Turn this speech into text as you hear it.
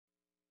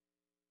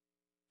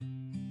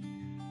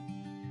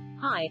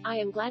Hi, I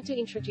am glad to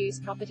introduce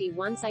Property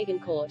 1 Sagan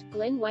Court,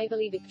 Glen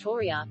Waverley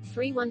Victoria,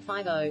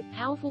 3150.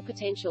 Powerful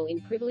potential in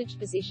privileged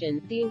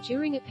position. The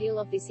enduring appeal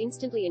of this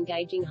instantly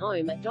engaging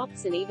home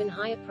adopts an even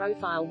higher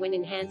profile when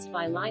enhanced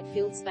by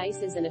light-filled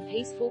spaces and a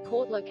peaceful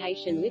court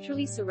location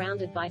literally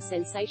surrounded by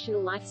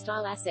sensational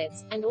lifestyle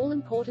assets, and all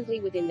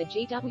importantly within the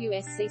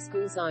GWSC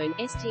school zone,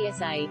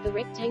 STSA. The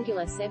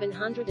rectangular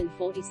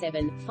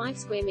 747.5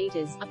 square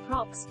meters,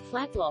 approx.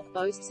 Flat block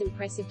boasts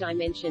impressive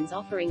dimensions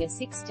offering a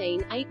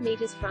 16.8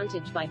 meters frontage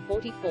by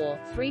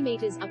 44.3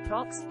 meters,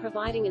 approx,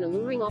 providing an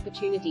alluring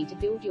opportunity to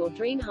build your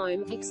dream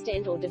home,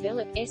 extend or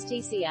develop.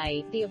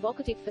 STCA. The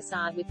evocative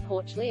facade with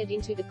porch led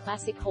into the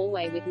classic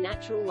hallway with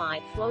natural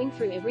light flowing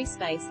through every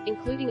space,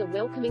 including a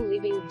welcoming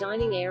living,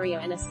 dining area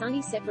and a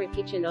sunny separate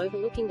kitchen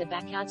overlooking the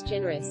backyard's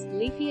generous,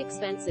 leafy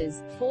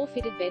expanses, 4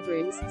 fitted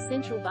bedrooms,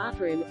 central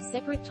bathroom,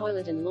 separate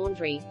toilet and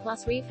laundry,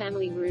 plus rear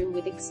family room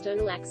with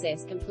external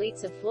access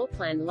completes a floor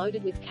plan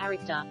loaded with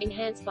character,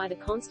 enhanced by the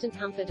constant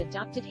comfort of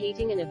ducted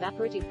heating and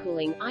evaporative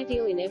cooling,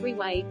 ideal in every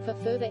way. For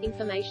further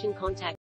information contact